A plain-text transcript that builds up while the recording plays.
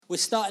We're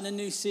starting a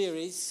new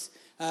series.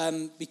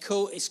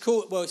 It's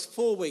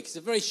 4 weeks. It's a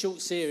very short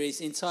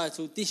series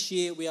entitled "This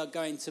Year We Are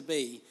Going to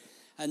Be,"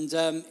 and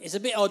it's a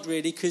bit odd,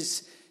 really,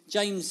 because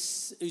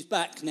James, who's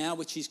back now,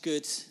 which is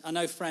good. I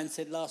know Fran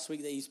said last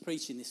week that he's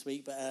preaching this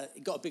week, but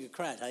he got a bigger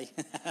crowd, eh?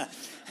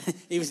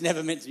 He was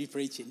never meant to be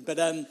preaching, but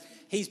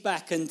he's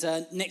back, and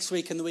next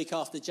week and the week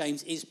after,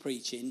 James is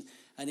preaching.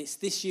 And it's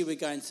this year we're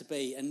going to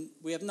be, and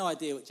we have no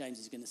idea what James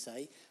is going to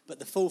say, but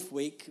the fourth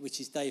week, which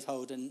is Dave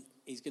Holden,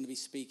 he's going to be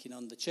speaking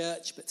on the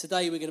church. But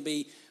today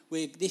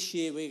this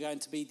year we're going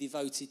to be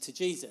devoted to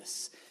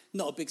Jesus.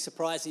 Not a big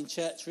surprise in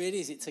church, really,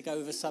 is it, to go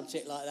with a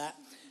subject like that?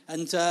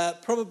 And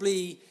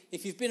probably,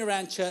 if you've been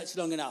around church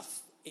long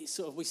enough, it's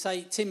sort of, we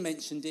say, Tim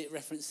mentioned it,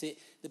 referenced it,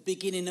 the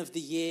beginning of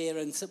the year,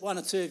 and so one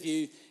or two of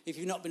you, if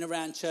you've not been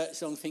around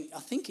church long, I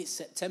think it's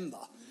September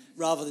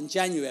rather than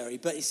January,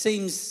 but it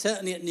seems,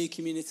 certainly at New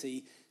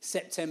Community,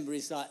 September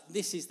is like,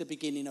 this is the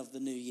beginning of the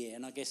new year,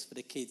 and I guess for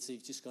the kids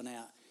who've just gone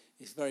out,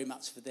 it's very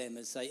much for them,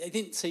 as they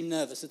didn't seem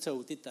nervous at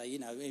all, did they? You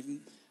know,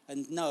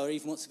 and Noah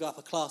even wants to go up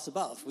a class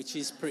above, which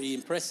is pretty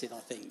impressive, I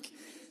think.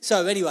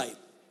 So anyway,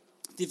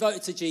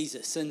 devoted to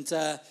Jesus, and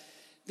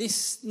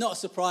this, not a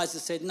surprise,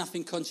 as I said,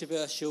 nothing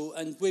controversial,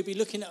 and we'll be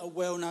looking at a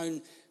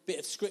well-known bit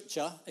of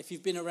scripture. If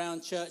you've been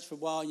around church for a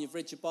while and you've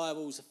read your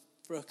Bibles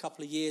for a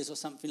couple of years or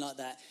something like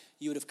that,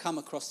 you would have come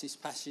across this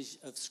passage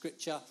of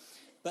scripture.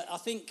 But I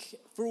think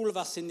for all of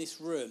us in this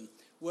room,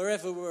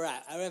 wherever we're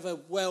at, however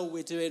well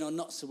we're doing or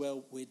not so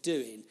well we're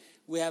doing,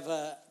 we have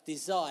a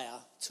desire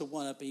to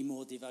want to be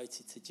more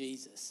devoted to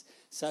Jesus.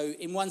 So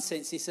in one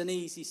sense, it's an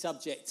easy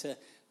subject to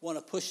want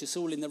to push us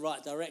all in the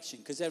right direction,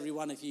 because every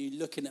one of you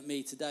looking at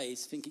me today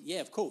is thinking,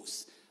 yeah, of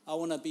course, I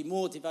want to be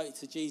more devoted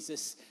to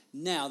Jesus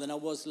now than I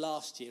was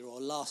last year or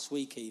last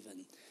week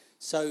even.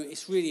 So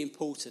it's really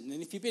important.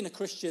 And if you've been a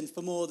Christian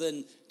for more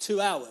than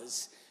 2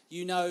 hours,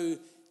 you know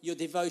your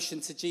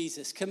devotion to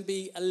Jesus can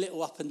be a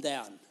little up and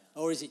down.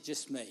 Or is it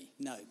just me?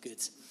 No,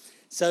 good.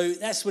 So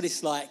that's what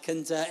it's like.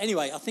 And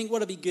anyway, I think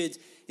what would be good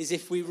is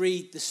if we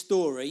read the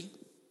story,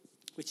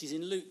 which is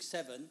in Luke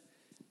 7. Do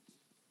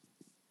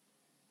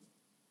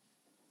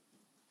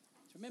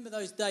you remember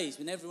those days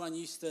when everyone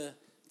used to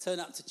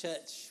turn up to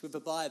church with a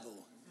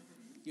Bible?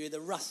 You hear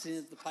the rustling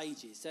of the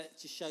pages. That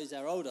just shows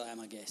how old I am,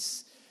 I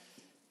guess.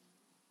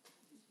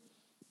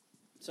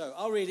 So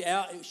I'll read it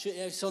out.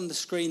 It's on the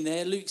screen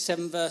there. Luke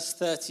 7, verse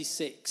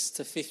 36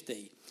 to 50.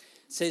 It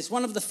says,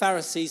 one of the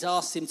Pharisees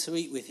asked him to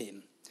eat with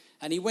him.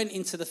 And he went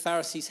into the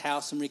Pharisee's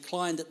house and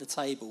reclined at the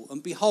table.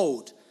 And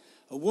behold,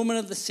 a woman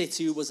of the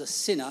city who was a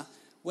sinner,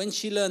 when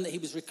she learned that he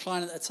was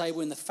reclining at the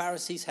table in the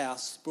Pharisee's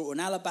house, brought an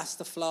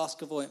alabaster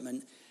flask of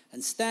ointment,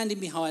 and standing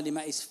behind him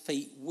at his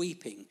feet,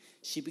 weeping,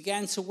 she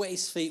began to wet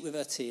his feet with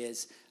her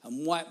tears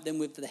and wiped them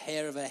with the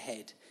hair of her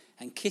head,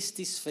 and kissed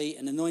his feet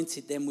and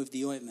anointed them with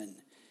the ointment.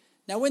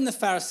 Now, when the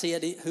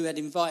Pharisee who had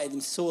invited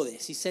him saw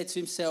this, he said to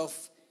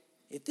himself,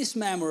 if this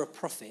man were a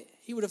prophet,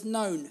 he would have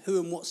known who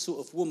and what sort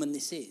of woman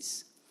this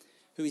is,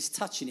 who is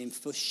touching him,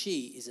 for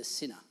she is a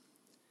sinner.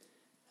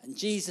 And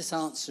Jesus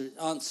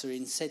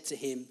answering said to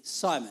him,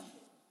 Simon,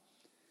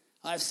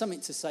 I have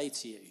something to say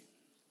to you.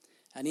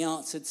 And he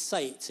answered,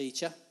 say it,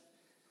 teacher.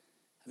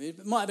 I mean,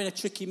 it might have been a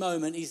tricky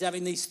moment. He's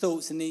having these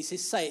thoughts and he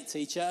says, say it,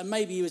 teacher. And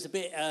maybe he was a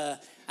bit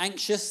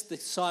anxious,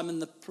 Simon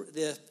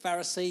the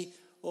Pharisee,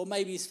 or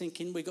maybe he's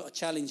thinking, we've got a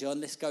challenge on,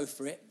 let's go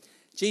for it.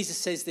 Jesus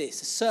says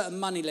this, a certain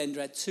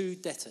moneylender had 2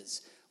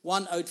 debtors.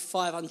 One owed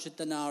 500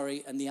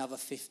 denarii and the other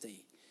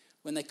 50.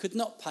 When they could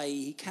not pay,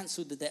 he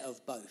cancelled the debt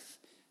of both.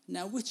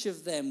 Now, which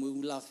of them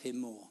will love him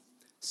more?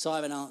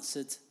 Simon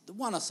answered, the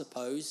one, I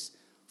suppose,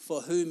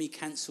 for whom he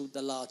cancelled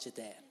the larger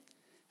debt.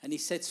 And he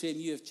said to him,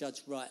 you have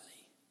judged rightly.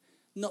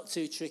 Not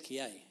too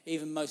tricky, eh?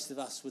 Even most of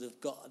us would have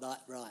got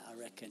that right, I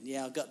reckon.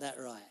 Yeah, I got that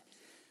right.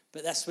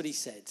 But that's what he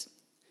said.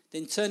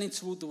 Then turning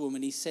toward the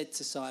woman, he said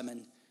to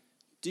Simon,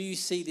 do you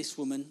see this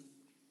woman?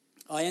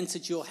 I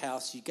entered your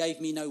house. You gave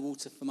me no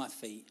water for my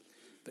feet,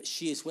 but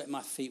she has wet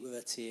my feet with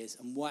her tears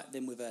and wiped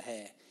them with her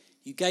hair.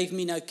 You gave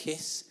me no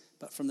kiss,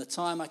 but from the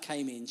time I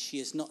came in, she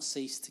has not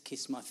ceased to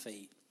kiss my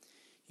feet.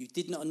 You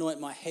did not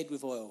anoint my head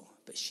with oil,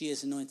 but she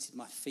has anointed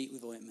my feet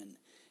with ointment.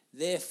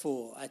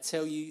 Therefore, I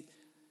tell you,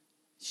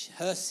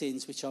 her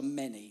sins, which are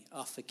many,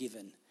 are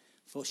forgiven.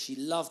 For she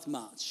loved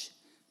much,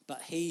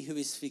 but he who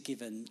is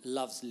forgiven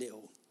loves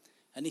little.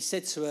 And he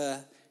said to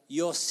her,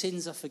 your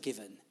sins are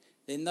forgiven.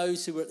 Then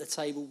those who were at the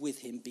table with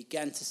him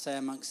began to say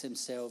amongst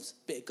themselves,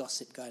 bit of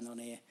gossip going on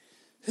here,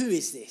 who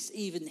is this,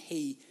 even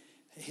he,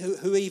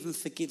 who even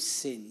forgives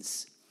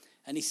sins?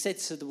 And he said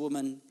to the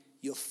woman,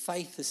 your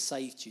faith has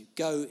saved you.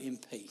 Go in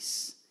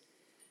peace.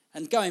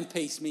 And go in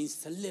peace means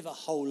to live a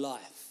whole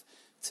life,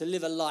 to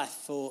live a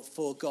life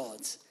for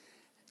God.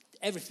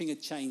 Everything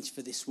had changed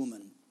for this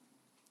woman.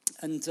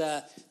 And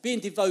being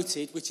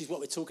devoted, which is what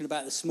we're talking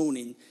about this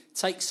morning,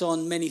 takes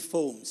on many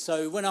forms.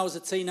 So when I was a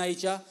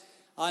teenager,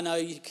 I know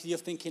you're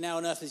thinking, how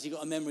on earth has you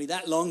got a memory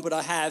that long? But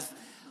I have.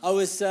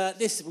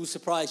 This will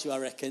surprise you, I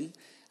reckon.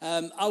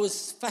 I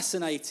was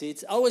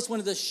fascinated. I always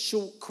wanted a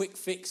short, quick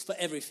fix for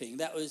everything.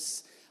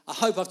 I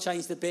hope I've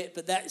changed a bit,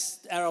 but that's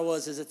how I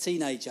was as a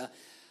teenager.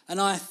 And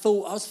I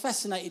was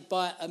fascinated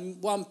by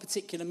one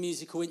particular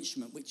musical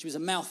instrument, which was a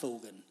mouth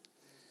organ.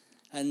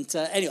 And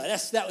anyway,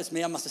 that was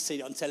me. I must have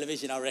seen it on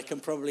television, I reckon,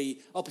 probably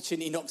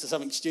Opportunity Knocks or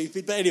something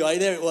stupid. But anyway,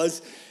 there it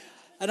was.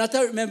 And I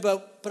don't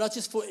remember, but I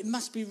just thought it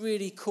must be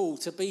really cool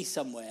to be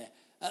somewhere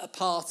at a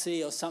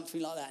party or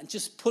something like that and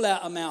just pull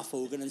out a mouth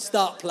organ and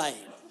start playing.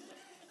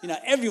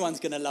 Everyone's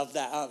going to love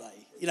that, aren't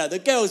they? The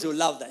girls will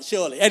love that,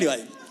 surely.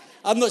 Anyway,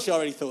 I'm not sure I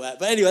really thought that.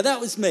 But anyway, that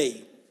was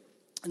me.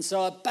 And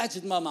so I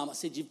badgered my mum. I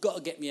said, you've got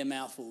to get me a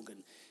mouth organ.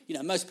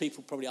 Most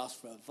people probably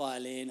ask for a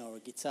violin or a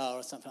guitar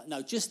or something.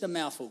 No, just a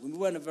mouth organ. We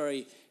weren't a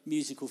very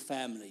musical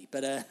family,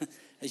 but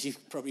as you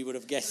probably would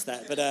have guessed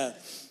that. But I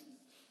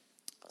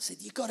said,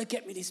 you've got to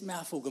get me this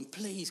mouth organ,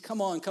 please.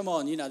 Come on.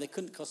 They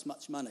couldn't cost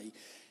much money.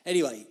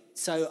 Anyway,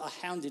 so I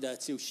hounded her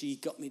till she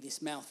got me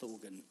this mouth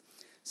organ.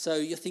 So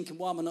you're thinking,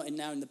 why am I not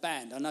now in the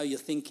band? I know you're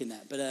thinking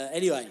that. But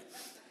anyway,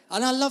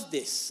 and I love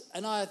this.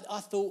 And I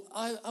thought,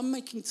 I'm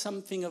making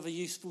something of a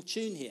useful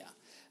tune here.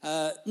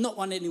 Not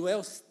one anywhere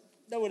else.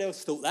 No one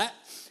else thought that.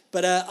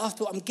 But I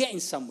thought, I'm getting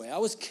somewhere. I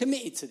was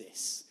committed to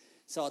this.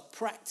 So I'd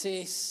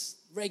practice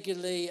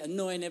regularly,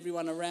 annoying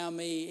everyone around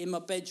me, in my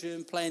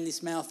bedroom, playing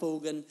this mouth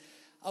organ.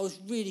 I was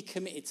really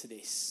committed to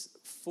this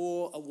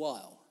for a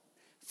while.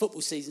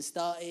 Football season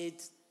started.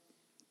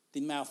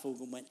 The mouth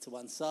organ went to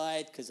one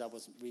side because I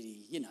wasn't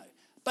really,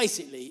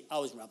 basically, I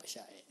was rubbish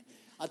at it.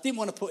 I didn't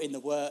want to put in the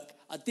work.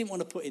 I didn't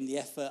want to put in the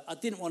effort. I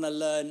didn't want to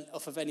learn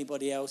off of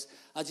anybody else.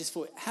 I just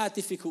thought, how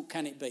difficult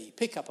can it be?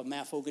 Pick up a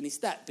mouth organ. It's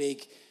that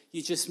big.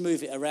 You just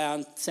move it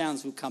around.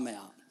 Sounds will come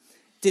out.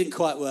 Didn't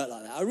quite work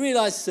like that. I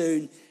realised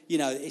soon,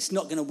 it's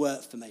not going to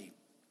work for me.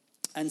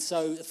 And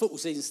so the football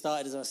season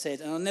started, as I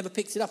said, and I never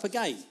picked it up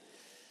again.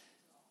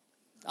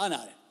 I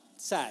know.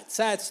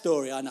 Sad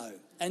story, I know.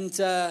 And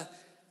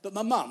but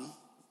my mum,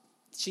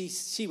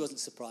 she wasn't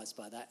surprised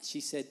by that.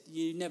 She said,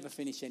 you never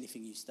finish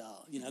anything you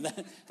start.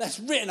 That's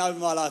written over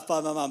my life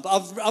by my mum.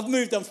 But I've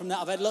moved on from that.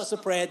 I've had lots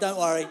of prayer, don't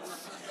worry.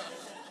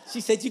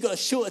 She said, you've got a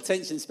short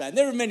attention span.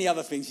 There are many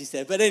other things she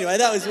said. But anyway,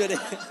 that was really...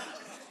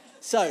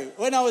 So,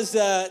 when I was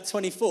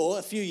 24,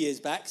 a few years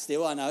back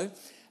still, I know,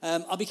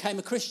 I became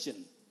a Christian.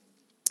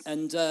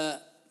 And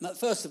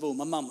first of all,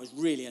 my mum was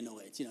really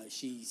annoyed.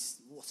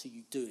 What are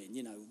you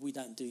doing? We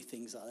don't do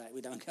things like that. We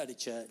don't go to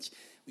church.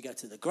 We go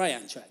to the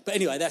greyhound track. But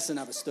anyway, that's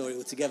another story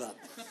altogether.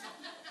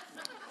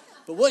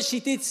 But what she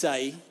did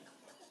say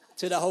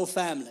to the whole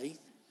family,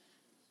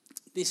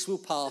 this will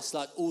pass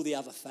like all the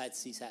other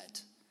fads he's had.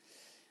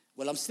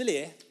 Well, I'm still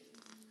here,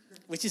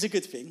 which is a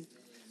good thing.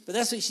 But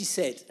that's what she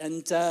said.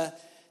 And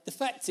the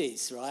fact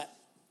is, right,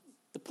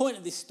 the point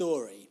of this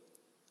story,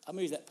 I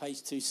moved that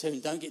page too soon.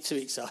 Don't get too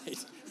excited.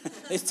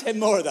 There's 10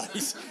 more of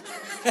those.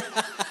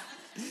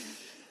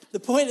 The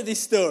point of this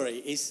story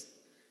is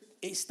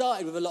it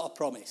started with a lot of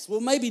promise.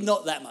 Well, maybe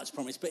not that much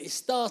promise, but it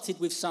started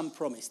with some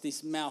promise,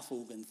 this mouth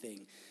organ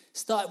thing.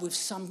 Started with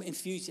some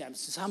enthusiasm,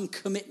 some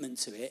commitment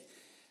to it.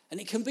 And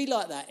it can be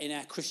like that in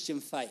our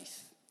Christian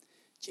faith.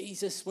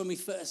 Jesus, when we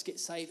first get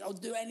saved, I'll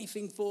do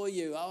anything for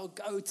you. I'll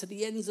go to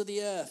the ends of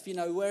the earth,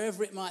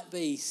 wherever it might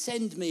be.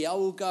 Send me, I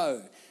will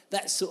go.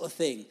 That sort of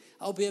thing.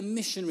 I'll be a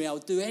missionary. I'll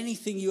do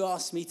anything you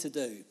ask me to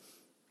do.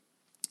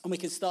 And we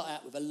can start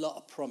out with a lot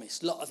of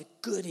promise, a lot of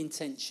good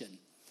intention.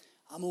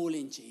 I'm all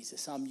in,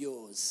 Jesus. I'm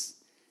yours.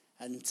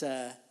 And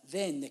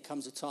then there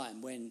comes a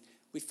time when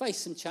we face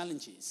some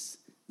challenges.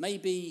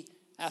 Maybe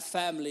our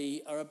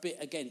family are a bit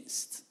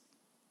against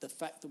the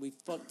fact that we've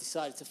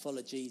decided to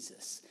follow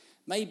Jesus.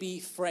 Maybe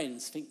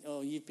friends think,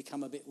 oh, you've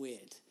become a bit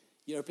weird.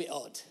 You're a bit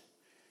odd.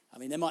 I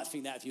mean, they might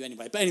think that of you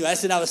anyway. But anyway,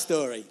 that's another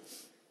story.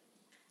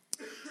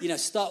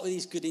 Start with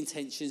these good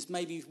intentions.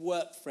 Maybe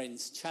work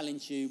friends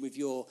challenge you with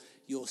your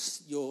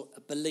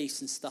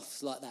beliefs and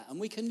stuff like that. And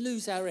we can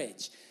lose our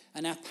edge.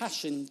 And our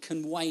passion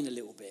can wane a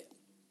little bit.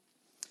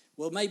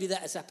 Well, maybe that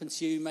has happened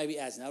to you. Maybe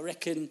it hasn't. I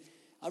reckon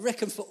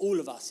for all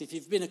of us, if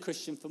you've been a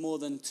Christian for more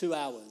than 2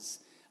 hours,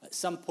 at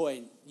some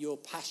point, your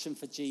passion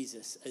for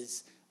Jesus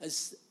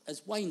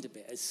has waned a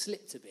bit, has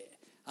slipped a bit.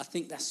 I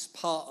think that's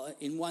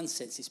in one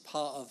sense, it's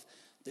part of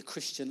the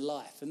Christian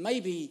life. And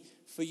maybe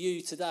for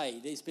you today,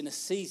 there's been a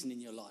season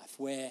in your life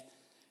where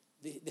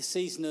the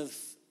season of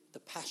the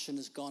passion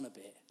has gone a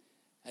bit.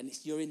 And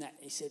you're in that,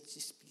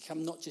 it's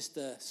become not just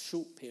a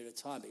short period of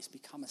time, but it's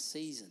become a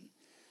season.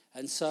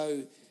 And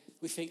so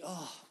we think,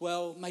 oh,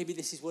 well, maybe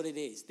this is what it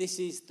is. This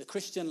is the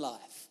Christian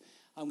life.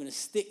 I'm going to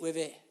stick with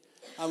it.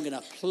 I'm going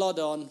to plod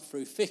on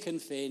through thick and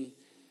thin.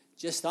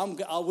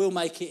 I will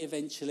make it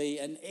eventually,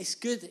 and it's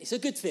good. It's a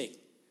good thing.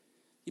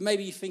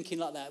 Maybe you're thinking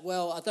like that.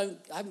 Well,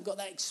 I haven't got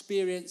that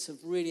experience of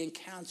really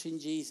encountering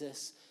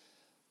Jesus,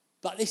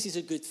 but this is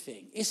a good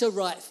thing. It's a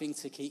right thing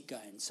to keep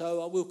going.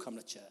 So I will come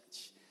to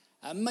church.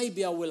 And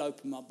maybe I will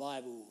open my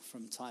Bible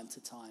from time to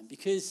time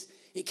because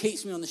it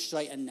keeps me on the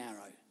straight and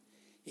narrow.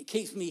 It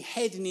keeps me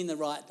heading in the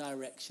right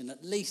direction.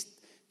 At least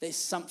there's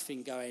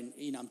something going,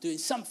 I'm doing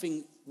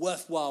something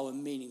worthwhile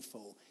and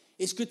meaningful.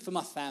 It's good for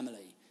my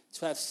family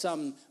to have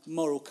some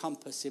moral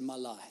compass in my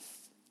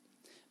life.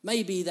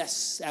 Maybe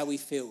that's how we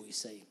feel, you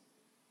see.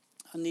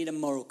 I need a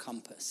moral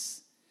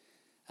compass.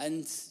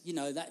 And,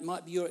 that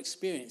might be your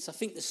experience. I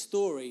think the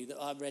story that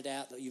I read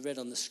out, that you read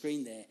on the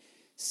screen there,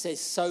 says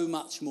so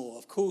much more.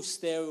 Of course,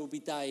 there will be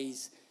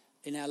days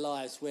in our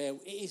lives where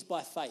it is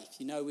by faith.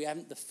 We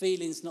haven't, the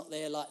feeling's not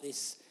there like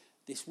this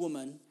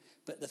woman,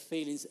 but the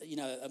feelings,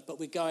 but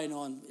we're going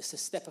on. It's a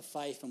step of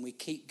faith and we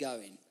keep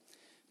going.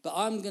 But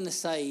I'm going to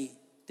say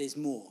there's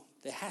more.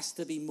 There has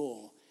to be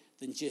more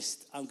than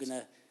just I'm going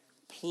to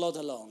plod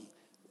along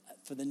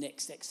for the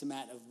next X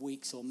amount of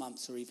weeks or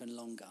months or even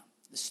longer.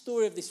 The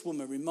story of this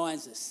woman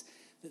reminds us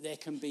that there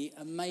can be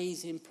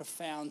amazing,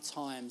 profound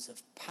times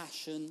of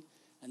passion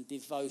and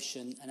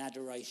devotion and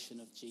adoration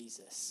of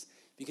Jesus,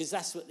 because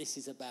that's what this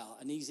is about,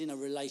 and he's in a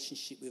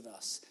relationship with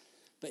us.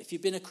 But if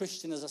you've been a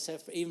Christian, as I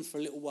said, even for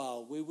a little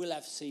while, we will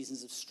have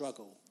seasons of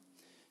struggle.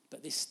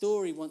 But this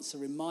story wants to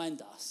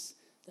remind us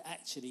that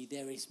actually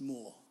there is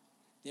more.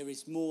 There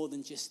is more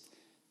than just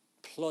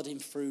plodding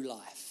through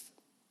life.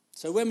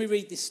 So when we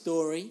read this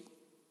story,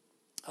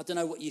 I don't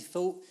know what you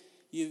thought.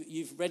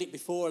 You've read it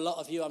before, a lot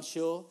of you, I'm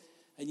sure,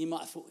 and you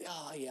might have thought,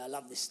 oh yeah, I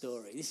love this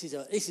story. This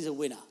is a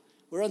winner.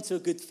 We're onto a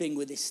good thing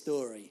with this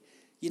story.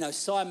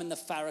 Simon the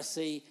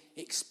Pharisee,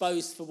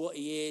 exposed for what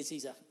he is.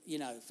 He's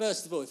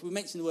first of all, if we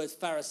mention the word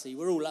Pharisee,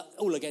 we're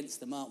all against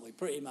them, aren't we?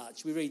 Pretty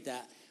much. We read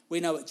that. We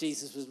know what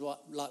Jesus was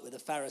like with the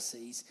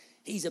Pharisees.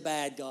 He's a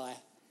bad guy.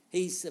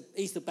 He's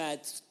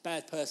the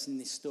bad person in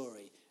this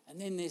story. And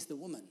then there's the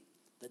woman,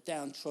 the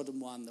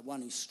downtrodden one, the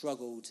one who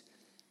struggled,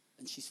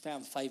 and she's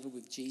found favour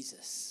with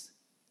Jesus.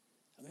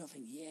 And we all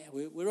think, yeah,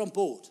 we're on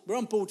board. We're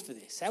on board for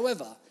this.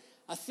 However,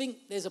 I think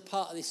there's a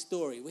part of this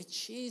story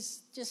which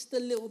is just a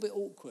little bit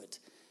awkward,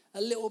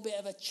 a little bit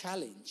of a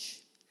challenge.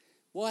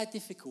 Why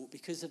difficult?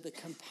 Because of the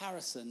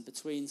comparison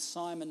between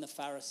Simon the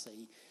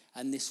Pharisee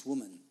and this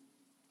woman.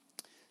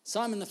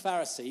 Simon the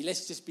Pharisee,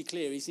 let's just be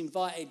clear, he's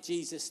invited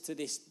Jesus to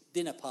this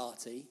dinner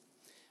party,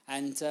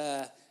 and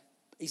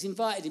he's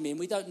invited him in.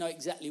 We don't know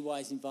exactly why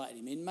he's invited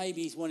him in.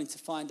 Maybe he's wanting to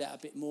find out a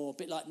bit more, a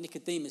bit like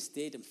Nicodemus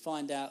did, and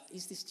find out,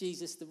 is this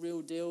Jesus the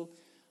real deal?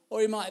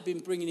 Or he might have been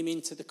bringing him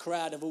into the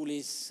crowd of all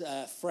his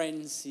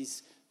friends,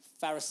 his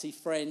Pharisee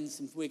friends,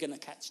 and we're going to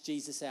catch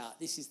Jesus out.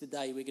 This is the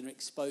day we're going to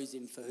expose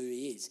him for who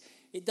he is.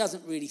 It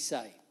doesn't really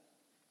say.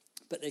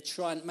 But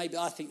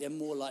I think they're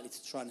more likely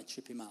to try and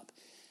trip him up.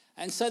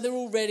 And so they're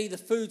all ready, the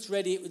food's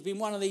ready. It would be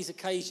one of these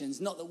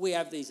occasions, not that we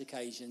have these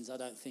occasions, I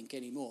don't think,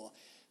 anymore,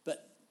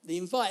 but the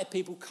invited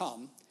people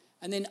come,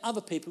 and then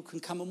other people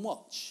can come and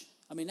watch.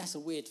 I mean, that's a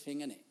weird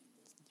thing, isn't it?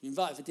 You're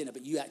invited for dinner,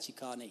 but you actually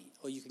can't eat,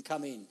 or you can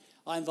come in.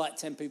 I invite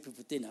 10 people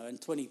for dinner,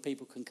 and 20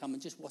 people can come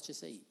and just watch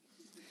us eat.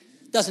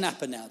 Doesn't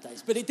happen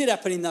nowadays, but it did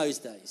happen in those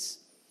days.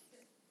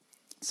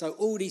 So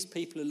all these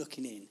people are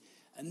looking in,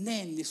 and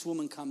then this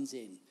woman comes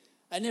in,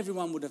 and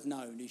everyone would have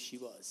known who she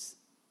was.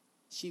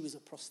 She was a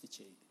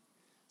prostitute.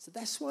 So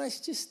that's why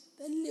it's just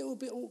a little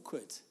bit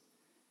awkward.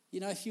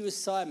 If you were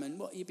Simon,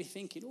 what you'd be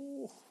thinking,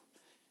 oh,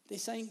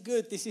 this ain't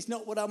good. This is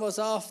not what I was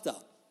after.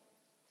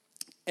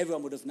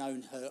 Everyone would have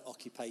known her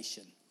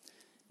occupation.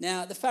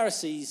 Now, the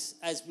Pharisees,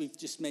 as we've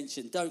just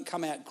mentioned, don't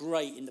come out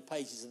great in the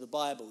pages of the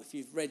Bible. If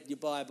you've read your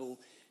Bible,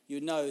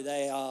 you know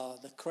they are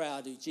the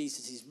crowd who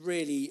Jesus is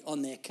really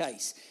on their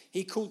case.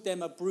 He called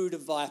them a brood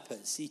of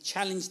vipers. He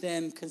challenged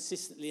them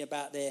consistently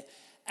about their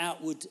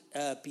outward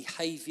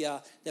behaviour,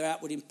 their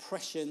outward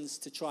impressions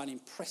to try and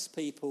impress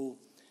people.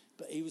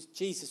 But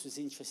Jesus was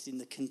interested in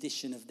the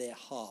condition of their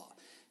heart.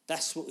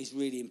 That's what is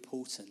really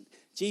important.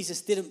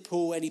 Jesus didn't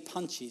pull any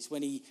punches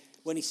when he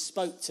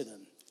spoke to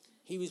them.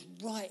 He was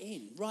right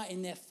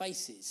in their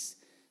faces.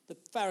 The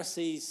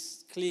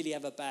Pharisees clearly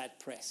have a bad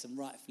press, and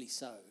rightfully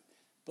so.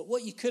 But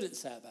what you couldn't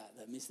say about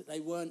them is that they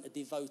weren't a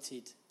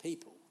devoted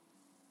people.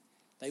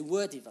 They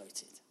were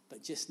devoted,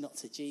 but just not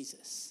to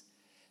Jesus.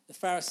 The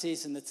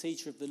Pharisees and the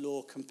teacher of the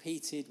law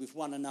competed with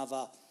one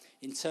another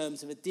in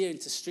terms of adhering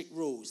to strict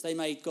rules. They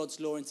made God's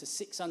law into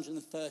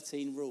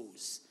 613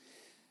 rules.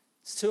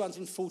 It's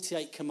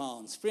 248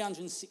 commands,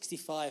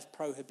 365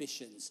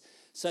 prohibitions.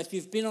 So if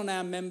you've been on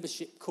our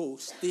membership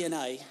course,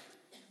 DNA,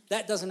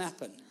 that doesn't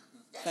happen,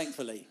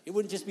 thankfully. It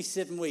wouldn't just be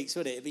 7 weeks,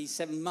 would it? It'd be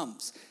 7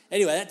 months.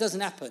 Anyway, that doesn't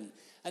happen.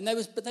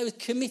 But they were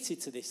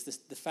committed to this,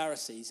 the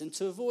Pharisees. And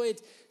to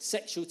avoid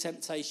sexual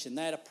temptation,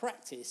 they had a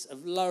practice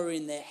of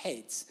lowering their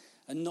heads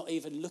and not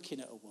even looking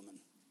at a woman.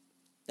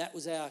 That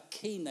was how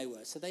keen they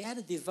were. So they had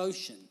a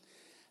devotion.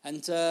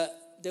 And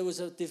there was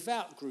a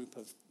devout group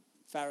of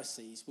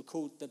Pharisees were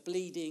called the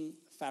Bleeding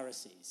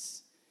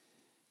Pharisees.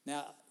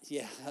 Now,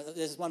 yeah,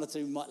 there's one or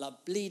two who might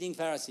like bleeding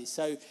Pharisees.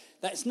 So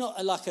that's not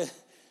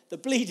the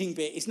bleeding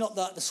bit is not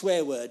like the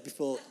swear word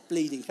before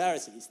bleeding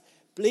Pharisees.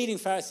 Bleeding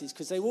Pharisees,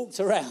 because they walked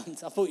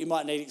around, I thought you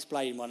might need to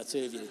explain, one or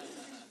two of you,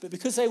 but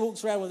because they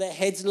walked around with their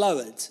heads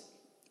lowered,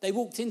 they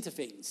walked into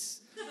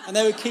things. And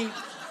they would keep,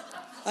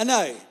 I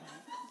know,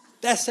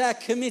 that's how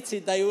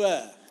committed they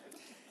were.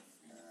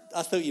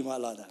 I thought you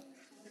might like that.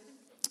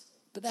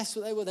 But that's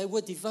what they were. They were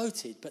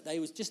devoted, but they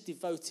was just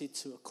devoted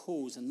to a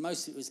cause, and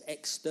most of it was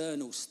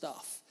external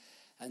stuff.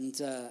 And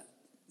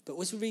But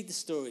as we read the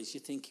stories,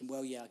 you're thinking,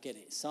 well, yeah, I get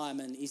it.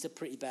 Simon, he's a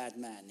pretty bad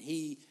man.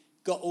 He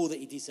got all that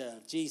he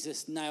deserved.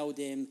 Jesus nailed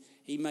him.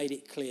 He made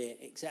it clear,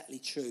 exactly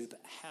true.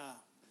 But how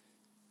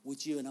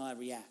would you and I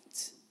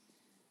react?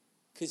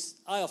 Because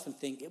I often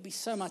think it would be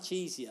so much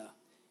easier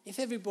if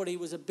everybody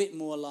was a bit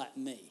more like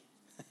me.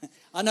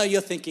 I know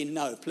you're thinking,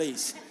 no,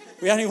 please.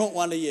 We only want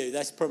one of you.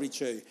 That's probably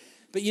true.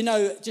 But,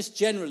 just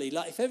generally,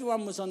 like if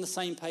everyone was on the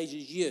same page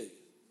as you,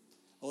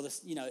 or,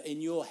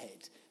 in your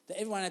head, that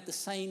everyone had the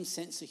same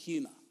sense of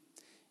humour,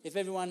 if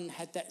everyone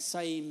had that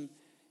same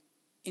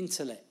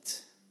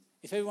intellect,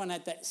 if everyone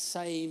had that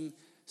same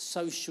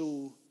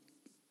social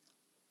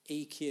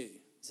EQ,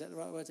 is that the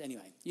right word?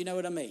 Anyway, you know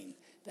what I mean?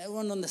 That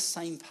everyone on the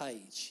same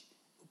page,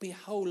 it would be a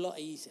whole lot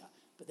easier.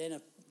 But then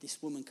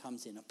this woman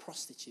comes in, a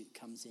prostitute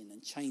comes in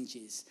and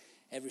changes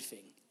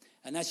everything.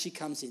 And as she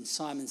comes in,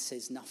 Simon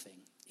says nothing.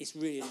 It's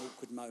really an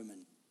awkward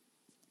moment.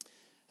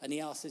 And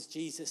he asks, has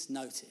Jesus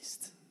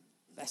noticed?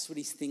 That's what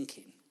he's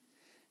thinking.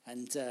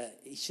 And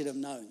he should have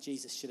known.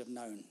 Jesus should have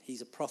known.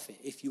 He's a prophet.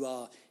 If you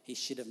are, he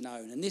should have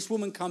known. And this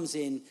woman comes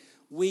in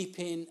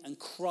weeping and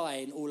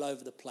crying all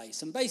over the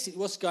place. And basically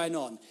what's going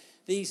on,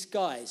 these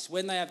guys,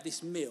 when they have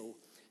this meal,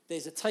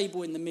 there's a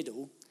table in the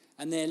middle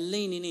and they're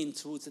leaning in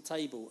towards the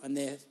table and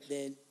they're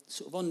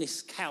sort of on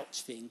this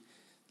couch thing,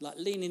 like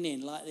leaning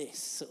in like this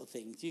sort of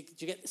thing. Do you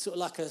get sort of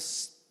like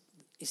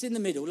it's in the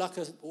middle, like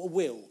a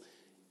wheel.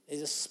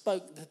 There's a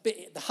spoke,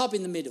 the hub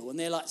in the middle, and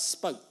they're like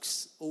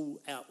spokes all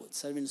outwards.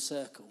 So they're in a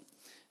circle,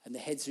 and the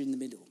heads are in the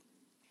middle.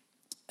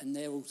 And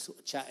they're all sort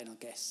of chatting, I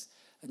guess.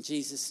 And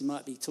Jesus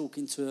might be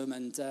talking to them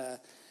and,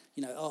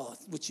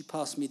 would you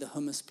pass me the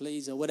hummus,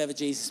 please? Or whatever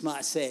Jesus might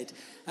have said.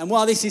 And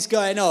while this is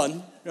going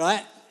on,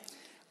 right?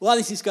 While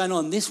this is going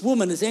on, this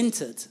woman has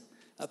entered.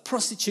 A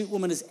prostitute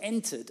woman has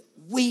entered,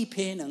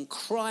 weeping and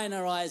crying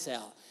her eyes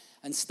out,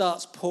 and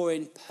starts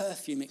pouring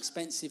perfume,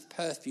 expensive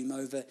perfume,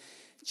 over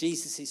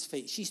Jesus'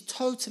 feet. She's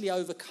totally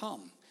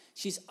overcome.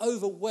 She's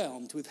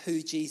overwhelmed with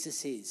who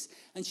Jesus is.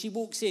 And she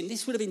walks in.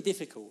 This would have been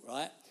difficult,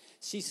 right?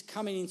 She's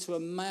coming into a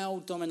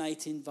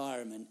male-dominated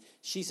environment.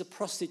 She's a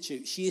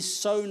prostitute. She is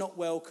so not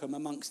welcome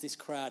amongst this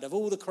crowd. Of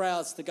all the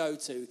crowds to go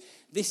to,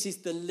 this is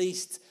the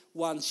least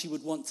one she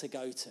would want to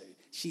go to.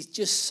 She's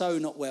just so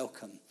not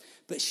welcome.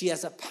 But she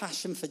has a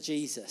passion for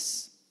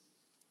Jesus.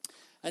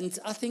 And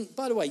I think,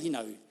 by the way,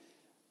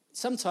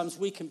 sometimes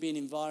we can be in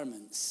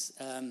environments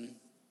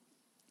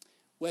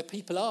where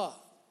people are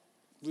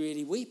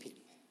really weeping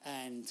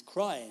and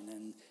crying,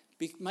 and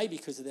maybe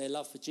because of their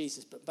love for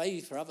Jesus, but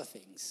maybe for other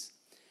things.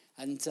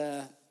 And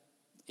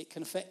it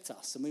can affect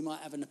us, and we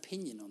might have an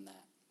opinion on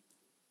that.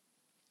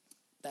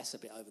 That's a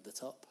bit over the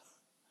top.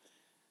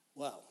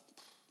 Well,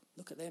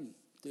 look at them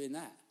doing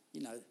that.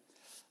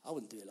 I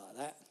wouldn't do it like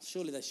that.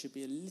 Surely they should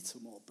be a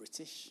little more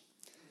British.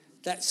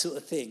 That sort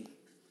of thing.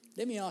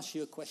 Let me ask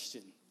you a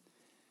question.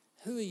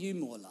 Who are you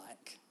more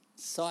like,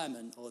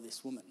 Simon or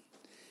this woman?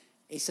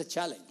 It's a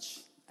challenge.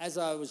 As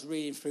I was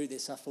reading through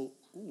this, I thought,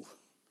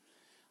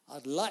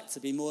 I'd like to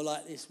be more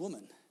like this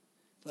woman.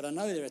 But I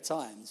know there are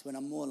times when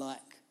I'm more like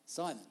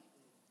Simon.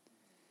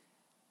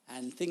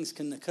 And things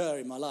can occur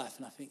in my life,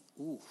 and I think,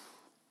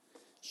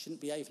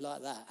 shouldn't behave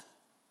like that.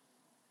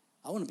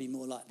 I want to be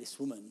more like this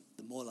woman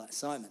than more like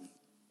Simon.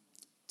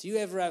 Do you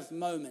ever have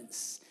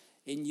moments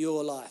in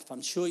your life,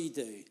 I'm sure you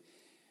do,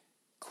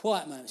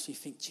 quiet moments where you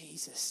think,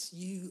 Jesus,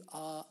 you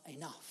are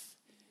enough.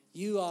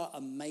 You are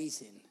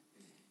amazing.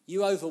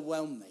 You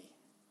overwhelm me.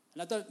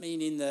 And I don't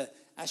mean in the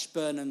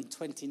Ashburnham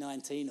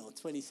 2019 or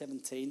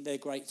 2017. They're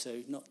great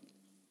too. Not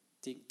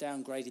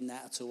downgrading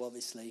that at all,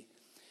 obviously.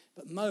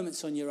 But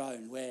moments on your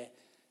own where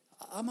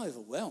I'm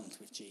overwhelmed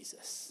with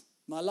Jesus.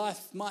 My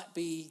life might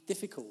be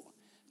difficult,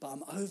 but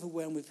I'm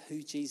overwhelmed with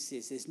who Jesus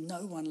is. There's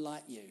no one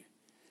like you.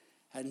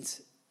 And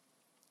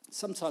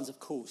sometimes, of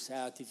course,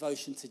 our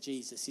devotion to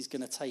Jesus is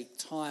going to take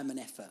time and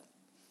effort.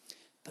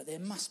 But there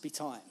must be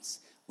times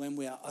when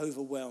we are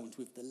overwhelmed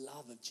with the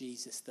love of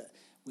Jesus that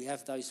we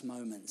have those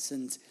moments.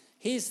 And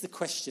here's the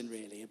question,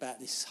 really,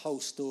 about this whole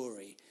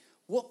story.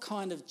 What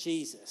kind of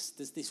Jesus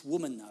does this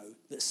woman know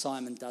that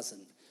Simon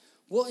doesn't?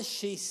 What has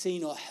she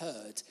seen or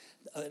heard,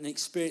 an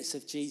experience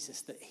of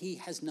Jesus that he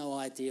has no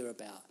idea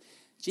about?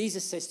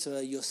 Jesus says to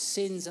her, your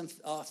sins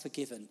are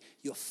forgiven.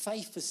 Your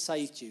faith has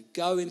saved you.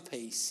 Go in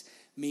peace,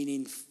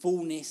 meaning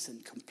fullness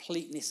and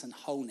completeness and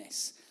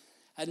wholeness.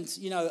 And,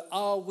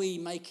 are we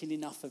making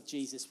enough of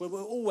Jesus? Well,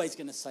 we're always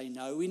going to say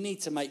no. We need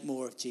to make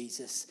more of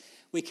Jesus.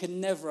 We can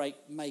never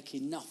make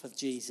enough of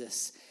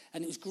Jesus.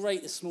 And it was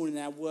great this morning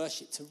in our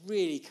worship to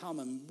really come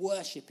and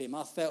worship him.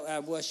 I felt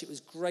our worship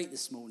was great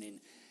this morning.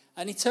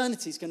 And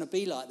eternity is going to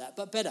be like that,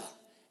 but better.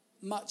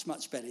 Much,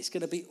 much better. It's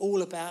going to be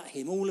all about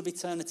him, all of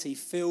eternity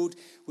filled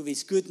with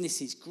his goodness,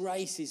 his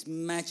grace, his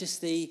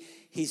majesty,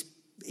 his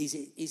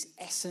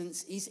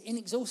essence. He's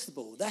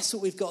inexhaustible. That's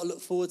what we've got to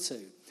look forward to.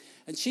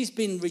 And she's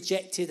been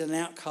rejected and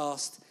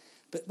outcast,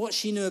 but what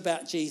she knew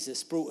about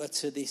Jesus brought her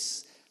to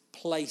this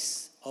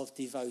place of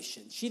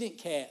devotion. She didn't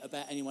care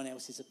about anyone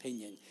else's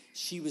opinion.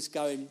 She was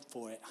going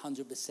for it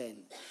 100%.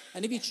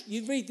 And if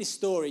you read this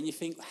story and you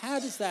think, how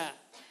does that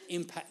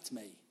impact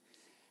me?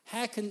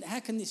 how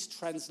can this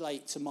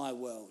translate to my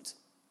world?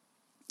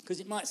 Because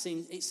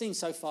it seems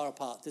so far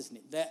apart, doesn't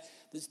it? That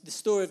the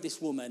story of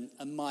this woman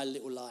and my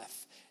little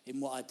life in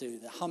what I do,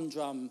 the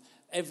humdrum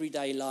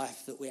everyday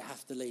life that we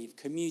have to lead,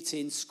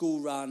 commuting,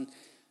 school run,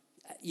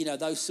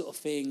 those sort of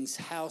things,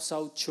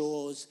 household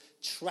chores,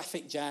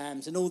 traffic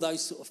jams, and all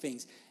those sort of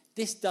things.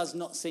 This does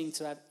not seem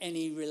to have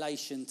any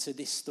relation to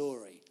this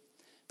story.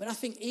 But I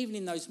think even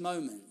in those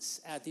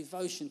moments, our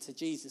devotion to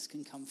Jesus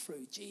can come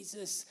through.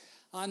 Jesus,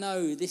 I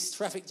know this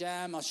traffic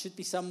jam, I should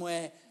be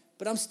somewhere,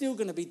 but I'm still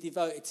going to be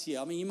devoted to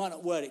you. I mean, you might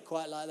not word it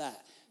quite like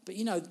that. But,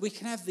 we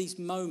can have these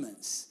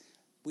moments.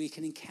 We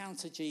can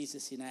encounter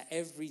Jesus in our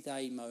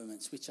everyday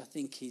moments, which I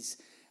think is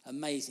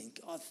amazing.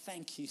 God,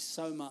 thank you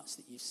so much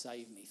that you've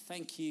saved me.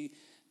 Thank you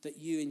that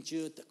you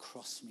endured the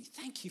cross for me.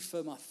 Thank you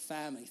for my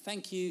family.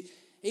 Thank you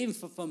even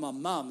for my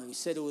mum who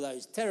said all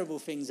those terrible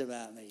things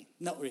about me.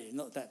 Not really,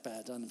 not that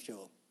bad, I'm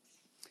sure.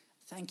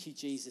 Thank you,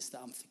 Jesus,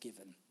 that I'm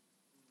forgiven.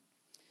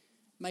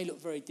 It may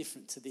look very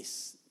different to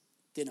this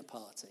dinner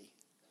party,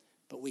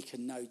 but we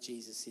can know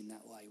Jesus in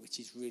that way, which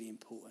is really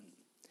important.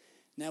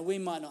 Now, we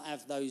might not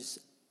have those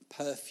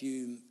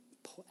perfume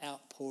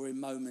outpouring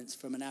moments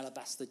from an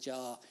alabaster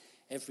jar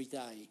every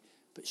day,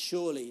 but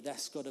surely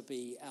that's got to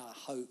be our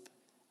hope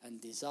and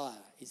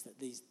desire, is that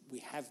we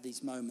have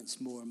these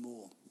moments more and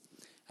more.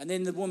 And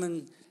then the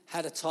woman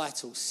had a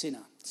title,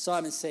 sinner.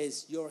 Simon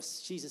says,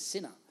 she's a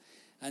sinner.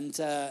 And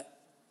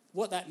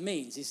what that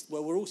means is,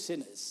 well, we're all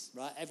sinners,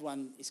 right?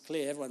 It's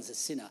clear everyone's a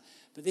sinner.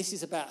 But this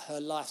is about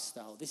her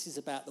lifestyle. This is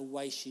about the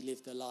way she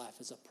lived her life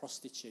as a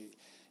prostitute.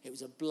 It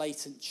was a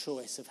blatant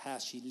choice of how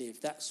she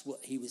lived. That's what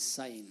he was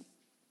saying.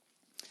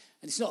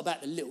 And it's not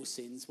about the little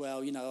sins.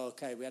 Well,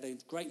 okay, we had a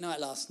great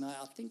night last night.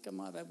 I think I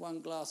might have had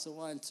one glass of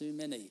wine too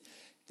many.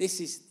 This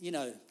is,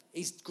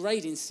 he's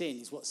grading sin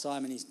is what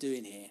Simon is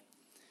doing here.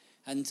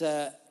 And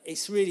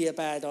it's really a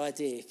bad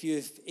idea. If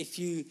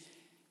you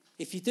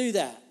do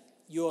that,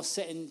 you're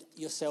setting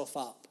yourself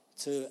up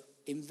to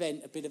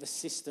invent a bit of a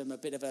system, a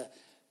bit of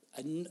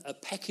a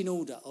pecking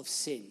order of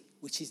sin,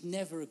 which is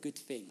never a good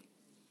thing.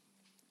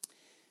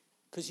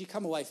 Because you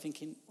come away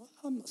thinking, well,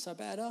 I'm not so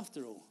bad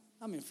after all.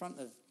 I'm in front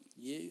of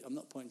you. I'm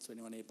not pointing to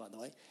anyone here, by the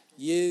way.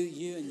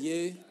 You, and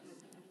you.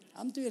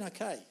 I'm doing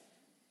okay.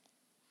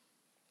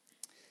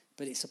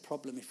 But it's a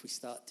problem if we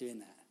start doing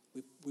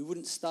that. We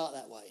wouldn't start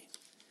that way.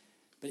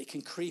 But it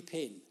can creep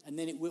in, and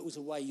then it whittles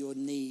away your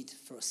need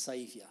for a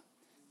saviour.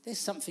 There's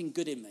something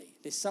good in me.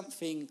 There's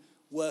something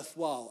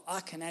worthwhile. I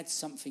can add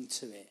something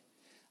to it.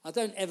 I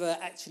don't ever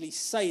actually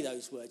say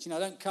those words. I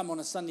don't come on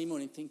a Sunday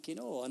morning thinking,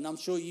 and I'm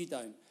sure you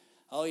don't.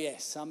 Oh,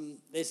 yes,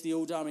 there's the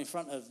altar in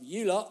front of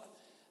you lot,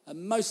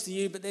 and most of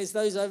you, but there's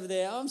those over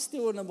there. I'm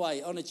still on the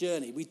way, on a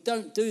journey. We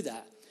don't do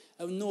that,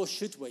 and nor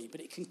should we, but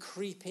it can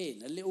creep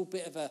in. A little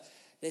bit of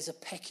there's a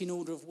pecking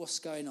order of what's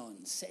going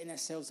on, setting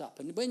ourselves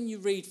up. And when you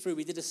read through,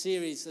 we did a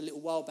series a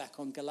little while back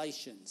on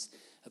Galatians,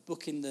 a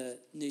book in the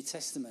New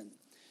Testament.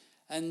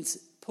 And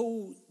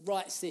Paul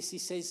writes this, he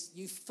says,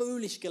 you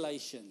foolish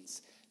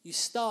Galatians, you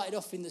started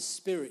off in the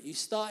Spirit, you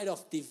started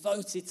off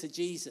devoted to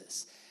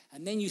Jesus,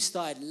 and then you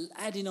started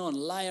adding on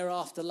layer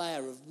after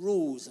layer of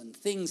rules and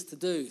things to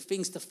do,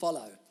 things to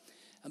follow.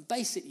 And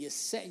basically you're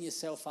setting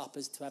yourself up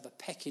as to have a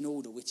pecking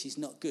order, which is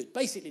not good.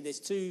 Basically there's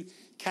two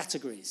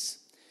categories.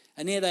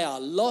 And here they are,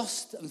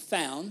 lost and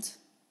found,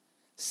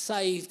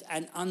 saved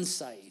and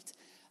unsaved.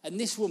 And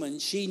this woman,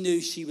 she knew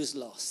she was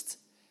lost.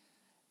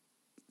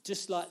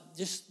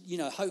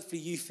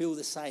 Hopefully you feel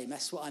the same.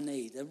 That's what I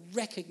need.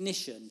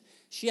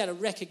 She had a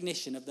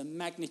recognition of the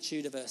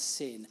magnitude of her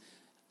sin,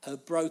 her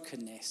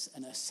brokenness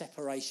and her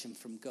separation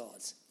from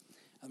God,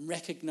 and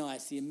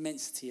recognized the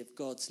immensity of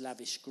God's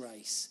lavish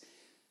grace.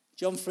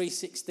 John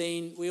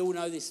 3:16, we all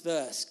know this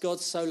verse. God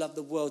so loved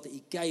the world that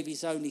he gave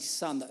his only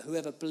son, that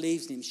whoever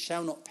believes in him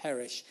shall not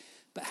perish,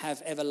 but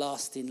have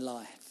everlasting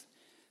life.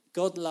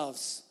 God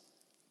loves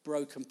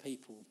broken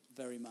people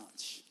very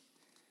much.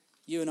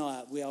 You and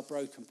I, we are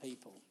broken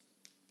people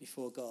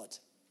before God.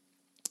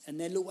 And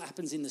then look what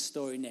happens in the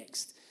story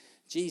next.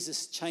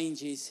 Jesus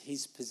changes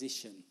his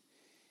position.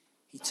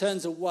 He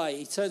turns away,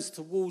 he turns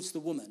towards the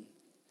woman,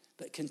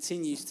 but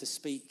continues to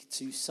speak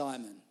to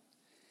Simon.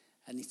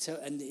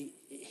 And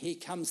here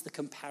comes the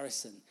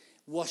comparison.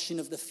 Washing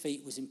of the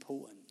feet was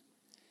important.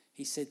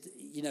 He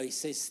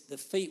says the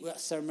feet were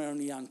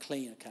ceremonially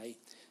unclean, okay?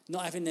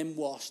 Not having them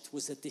washed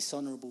was a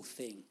dishonourable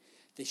thing.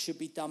 They should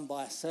be done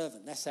by a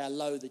servant. That's how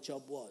low the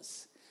job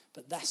was.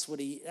 But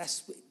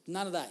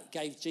none of that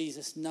gave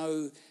Jesus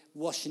no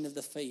washing of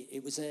the feet.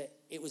 It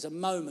was a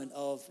moment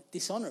of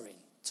dishonouring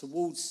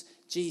towards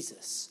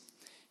Jesus.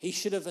 He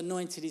should have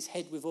anointed his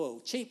head with oil.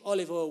 Cheap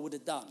olive oil would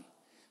have done.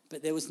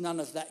 But there was none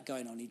of that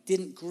going on. He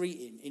didn't greet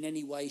him in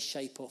any way,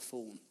 shape or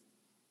form.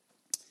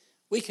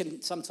 We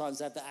can sometimes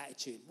have that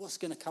attitude. What's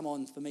going to come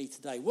on for me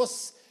today?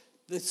 What's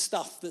the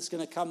stuff that's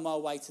going to come my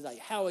way today?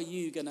 How are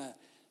you going to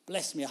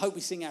bless me? I hope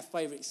we sing our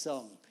favourite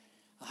song.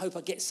 I hope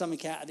I get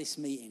something out of this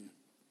meeting.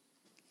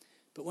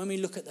 But when we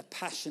look at the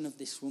passion of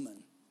this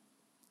woman,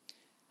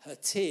 her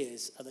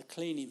tears are the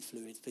cleaning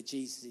fluid for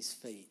Jesus'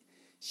 feet.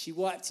 She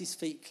wiped his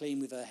feet clean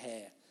with her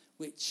hair,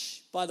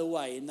 which, by the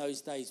way, in those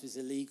days was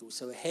illegal.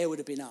 So her hair would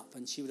have been up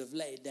and she would have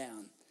let it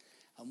down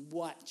and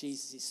wiped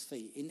Jesus'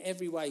 feet. In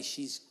every way,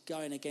 she's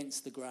going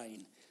against the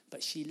grain.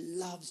 But she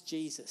loves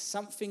Jesus.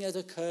 Something has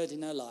occurred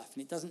in her life,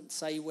 and it doesn't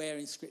say where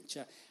in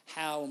Scripture,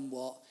 how and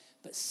what,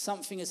 but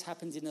something has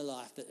happened in her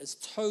life that has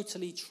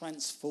totally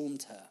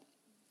transformed her.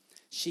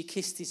 She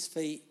kissed his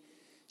feet.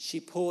 She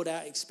poured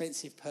out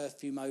expensive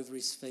perfume over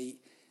his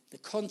feet. The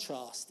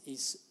contrast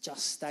is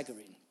just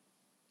staggering.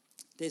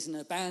 There's an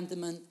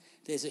abandonment.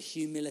 There's a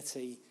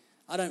humility.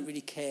 I don't really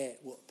care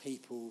what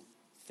people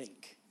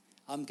think.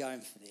 I'm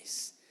going for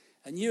this.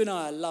 And you and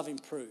I are loving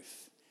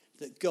proof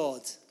that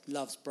God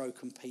loves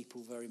broken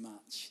people very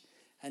much.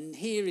 And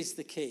here is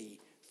the key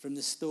from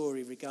the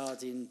story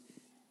regarding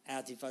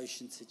our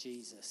devotion to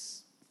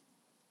Jesus.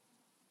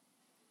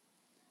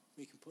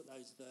 We can put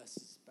those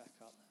verses back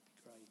up. That'd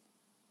be great.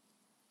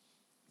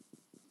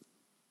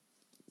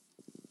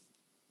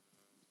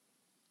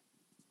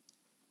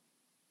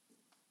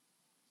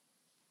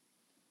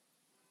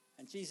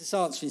 And Jesus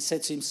answering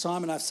said to him,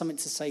 Simon, I have something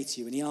to say to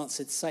you. And he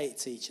answered, say it,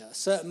 teacher. A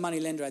certain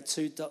moneylender had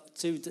two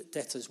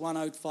debtors. One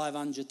owed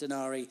 500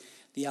 denarii,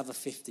 the other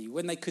 50.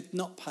 When they could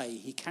not pay,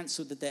 he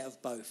cancelled the debt of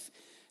both.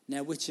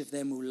 Now, which of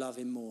them will love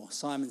him more?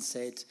 Simon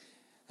said,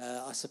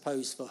 I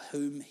suppose for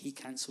whom he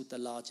cancelled the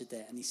larger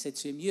debt. And he said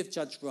to him, you have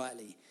judged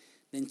rightly.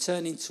 Then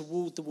turning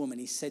toward the woman,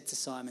 he said to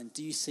Simon,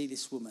 do you see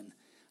this woman?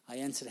 I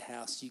entered the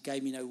house. You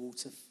gave me no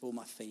water for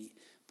my feet,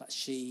 but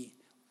she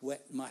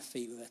wet my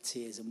feet with her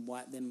tears and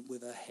wiped them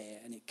with her hair.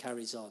 And it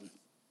carries on.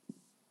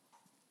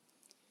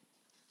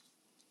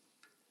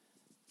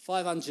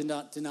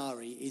 500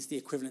 denarii is the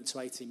equivalent to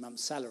 18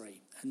 months'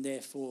 salary. And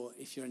therefore,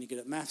 if you're only good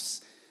at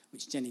maths,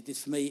 which Jenny did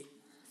for me,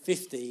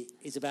 50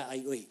 is about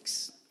 8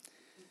 weeks.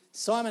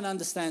 Simon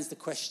understands the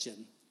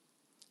question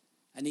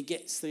and he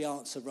gets the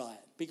answer right,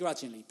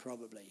 begrudgingly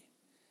probably.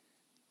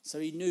 So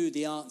he knew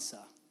the answer.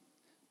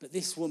 But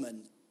this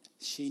woman,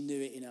 she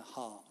knew it in her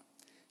heart.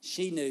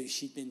 She knew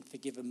she'd been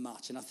forgiven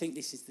much. And I think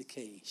this is the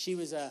key. She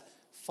was a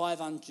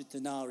 500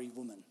 denarii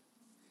woman.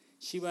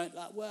 She weren't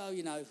like, well,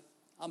 you know,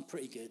 I'm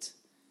pretty good.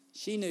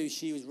 She knew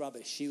she was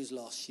rubbish. She was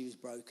lost. She was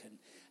broken.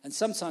 And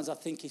sometimes I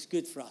think it's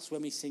good for us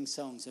when we sing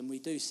songs, and we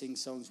do sing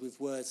songs with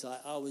words like,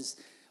 I was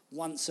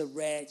once a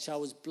wretch, I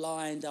was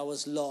blind, I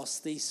was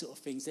lost, these sort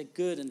of things. They're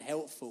good and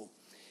helpful.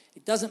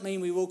 It doesn't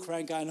mean we walk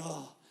around going,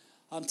 oh,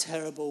 I'm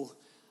terrible,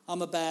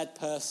 I'm a bad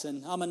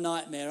person, I'm a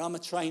nightmare, I'm a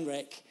train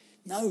wreck.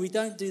 No, we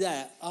don't do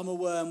that. I'm a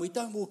worm. We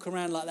don't walk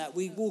around like that.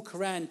 We walk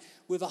around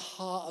with a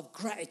heart of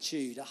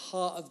gratitude, a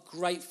heart of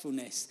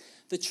gratefulness.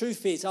 The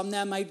truth is, I'm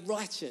now made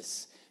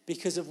righteous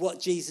because of what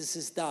Jesus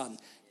has done.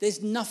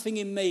 There's nothing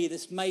in me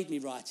that's made me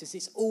righteous.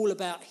 It's all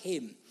about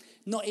him.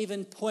 Not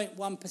even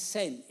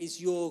 0.1%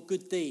 is your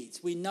good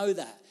deeds. We know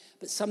that.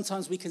 But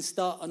sometimes we can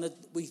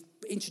we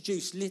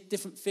introduce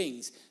different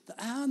things that,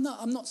 I'm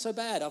not so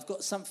bad. I've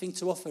got something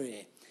to offer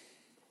here.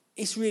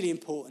 It's really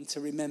important to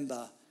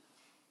remember,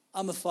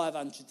 I'm a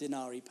 500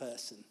 denarii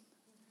person.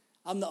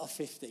 I'm not a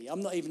 50.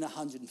 I'm not even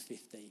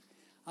 150.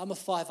 I'm a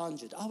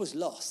 500. I was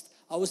lost.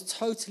 I was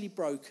totally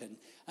broken.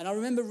 And I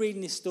remember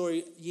reading this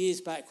story years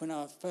back when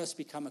I first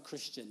became a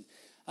Christian.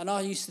 And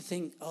I used to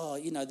think,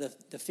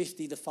 the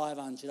 50, the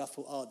 500. I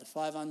thought, the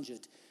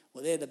 500,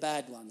 well, they're the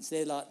bad ones.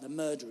 They're like the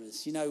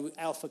murderers. You know,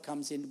 Alpha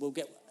comes in, we'll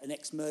get an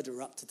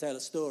ex-murderer up to tell a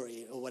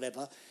story or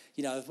whatever,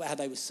 you know, of how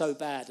they were so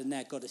bad and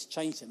now God has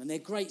changed them. And they're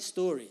great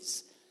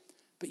stories.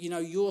 But, you know,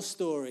 your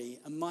story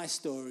and my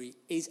story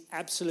is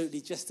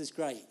absolutely just as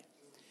great.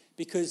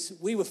 Because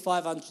we were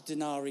 500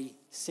 denarii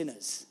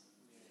sinners,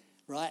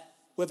 right?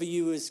 Whether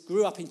you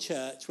grew up in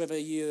church, whether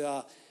you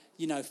are,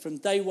 you know, from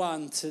day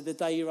one to the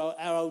day you're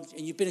old,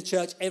 and you've been to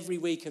church every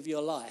week of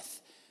your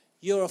life,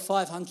 you're a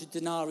 500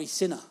 denarii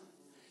sinner.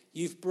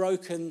 You've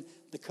broken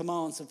the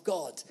commands of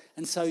God.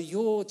 And so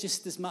you're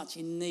just as much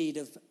in need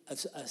of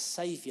a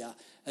saviour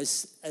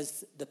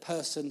as the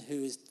person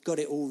who has got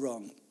it all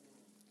wrong.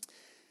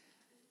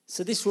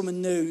 So this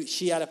woman knew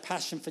she had a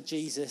passion for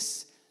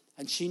Jesus,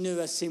 and she knew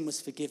her sin was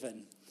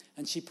forgiven.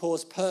 And she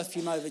pours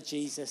perfume over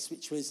Jesus,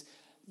 which was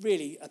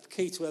really a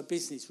key to her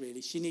business,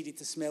 really. She needed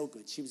to smell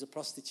good. She was a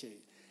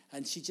prostitute.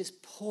 And she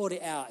just poured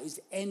it out. It was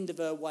the end of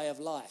her way of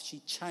life. She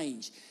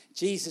changed.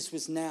 Jesus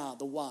was now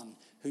the one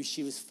who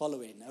she was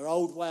following. Her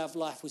old way of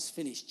life was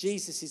finished.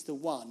 Jesus is the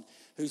one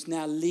who's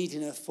now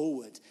leading her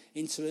forward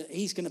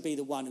he's going to be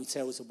the one who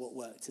tells her what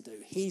work to do.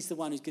 He's the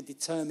one who's going to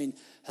determine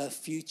her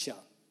future.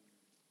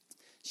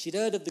 She'd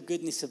heard of the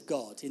goodness of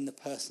God in the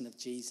person of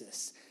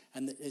Jesus,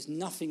 and that there's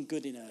nothing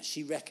good in her.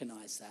 She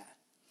recognised that.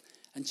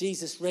 And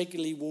Jesus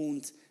regularly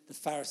warned the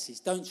Pharisees,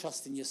 don't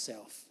trust in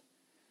yourself.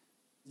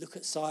 Look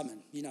at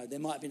Simon. You know, there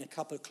might have been a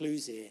couple of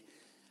clues here.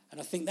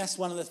 And I think that's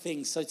one of the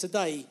things. So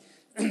today,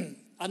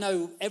 I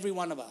know every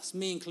one of us,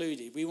 me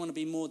included, we want to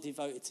be more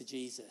devoted to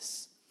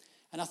Jesus.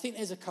 And I think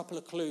there's a couple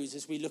of clues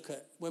as we look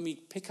at, when we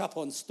pick up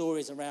on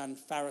stories around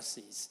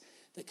Pharisees,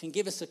 that can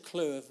give us a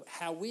clue of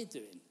how we're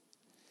doing.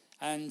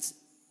 And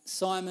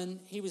Simon,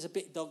 he was a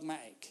bit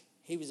dogmatic.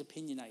 He was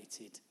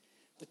opinionated.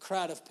 the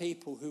crowd of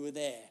people who were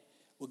there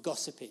were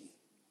gossiping.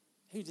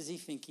 Who does he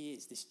think he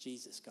is, this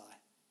Jesus guy?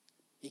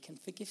 He can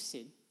forgive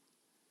sin.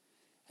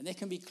 And there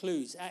can be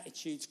clues,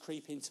 attitudes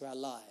creep into our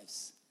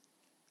lives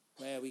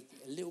where we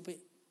a little bit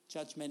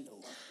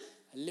judgmental,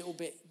 a little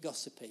bit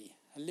gossipy,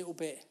 a little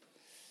bit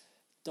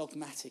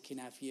dogmatic in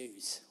our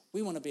views.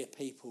 We want to be a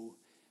people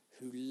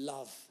who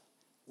love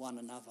one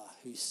another,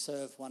 who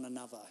serve one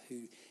another,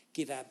 who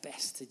give our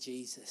best to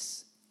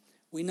Jesus.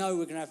 We know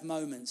we're going to have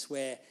moments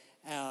where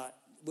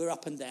we're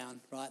up and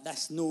down, right?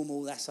 That's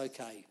normal, that's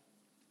okay.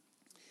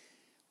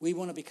 We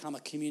want to become a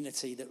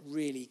community that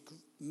really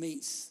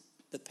meets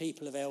the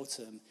people of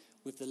Eltham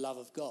with the love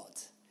of God.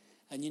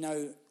 And,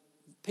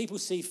 people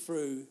see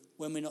through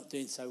when we're not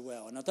doing so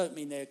well. And I don't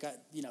mean they're going,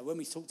 when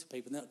we talk to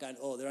people, they're not going,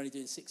 they're only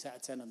doing 6 out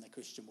of 10 on their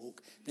Christian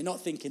walk. They're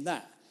not thinking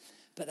that.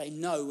 But they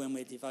know when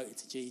we're devoted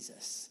to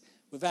Jesus.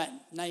 Without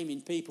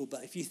naming people,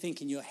 but if you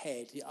think in your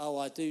head,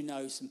 I do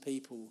know some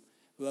people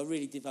who are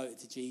really devoted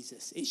to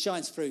Jesus. It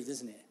shines through,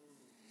 doesn't it?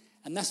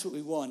 And that's what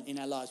we want in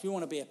our lives. We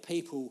want to be a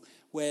people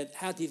where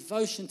our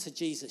devotion to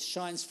Jesus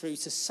shines through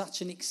to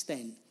such an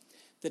extent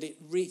that it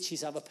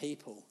reaches other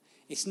people.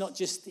 It's not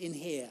just in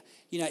here.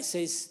 It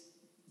says,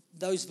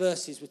 those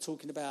verses we're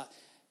talking about,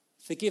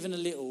 forgiven a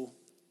little,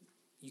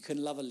 you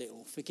can love a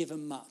little.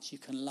 Forgiven much, you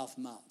can love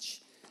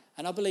much.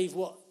 And I believe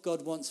what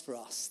God wants for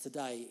us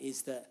today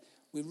is that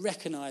we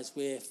recognise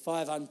we're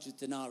 500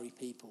 denarii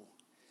people.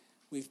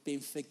 We've been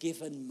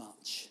forgiven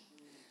much.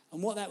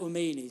 And what that will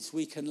mean is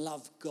we can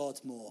love God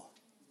more.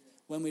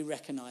 When we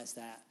recognise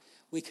that,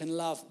 we can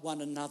love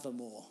one another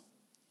more.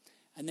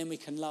 And then we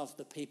can love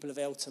the people of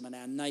Eltham and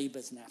our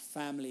neighbours and our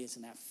families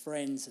and our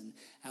friends and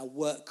our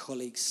work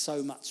colleagues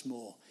so much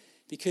more.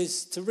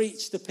 Because to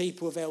reach the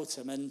people of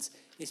Eltham, and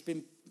it's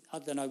been,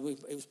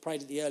 it was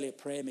prayed at the earlier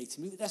prayer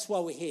meeting. That's why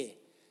we're here,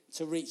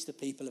 to reach the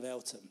people of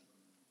Eltham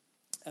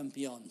and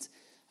beyond.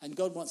 And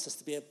God wants us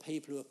to be a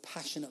people who are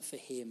passionate for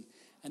him.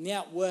 And the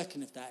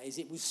outworking of that is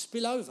it will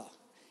spill over.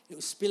 It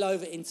will spill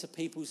over into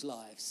people's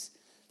lives.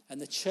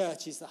 And the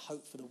church is the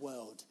hope for the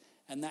world.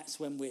 And that's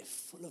when we're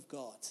full of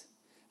God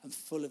and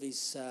full of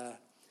his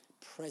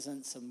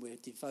presence and we're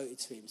devoted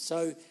to him.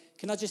 So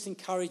can I just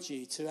encourage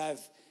you to have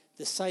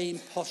the same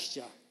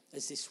posture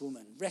as this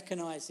woman,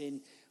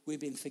 recognising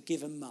we've been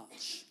forgiven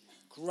much,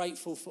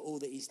 grateful for all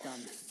that he's done,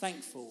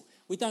 thankful.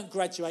 We don't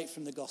graduate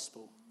from the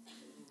gospel.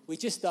 We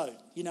just don't.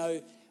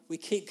 We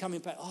keep coming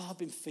back, I've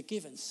been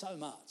forgiven so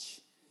much.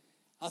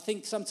 I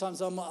think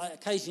sometimes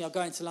occasionally I'll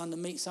go into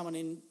London, meet someone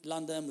in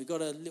London, we've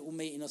got a little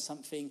meeting or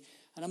something,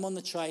 and I'm on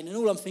the train, and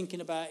all I'm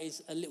thinking about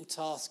is a little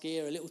task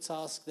here, a little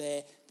task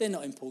there. They're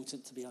not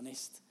important, to be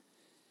honest.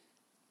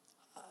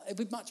 It'd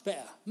be much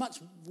better, much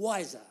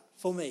wiser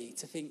for me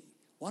to think,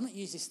 why not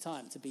use this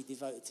time to be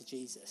devoted to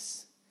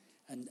Jesus?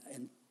 And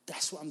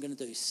that's what I'm going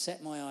to do,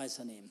 set my eyes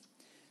on him.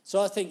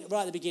 So I think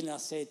right at the beginning I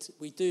said,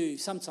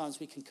 sometimes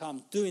we can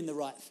come doing the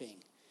right thing.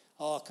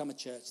 I come to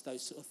church,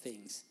 those sort of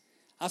things.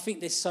 I think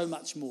there's so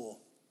much more,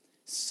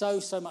 so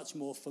much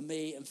more for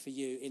me and for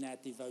you in our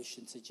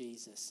devotion to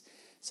Jesus.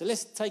 So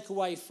let's take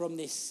away from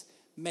this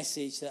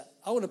message that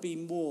I want to be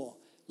more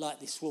like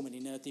this woman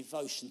in her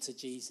devotion to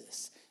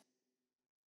Jesus.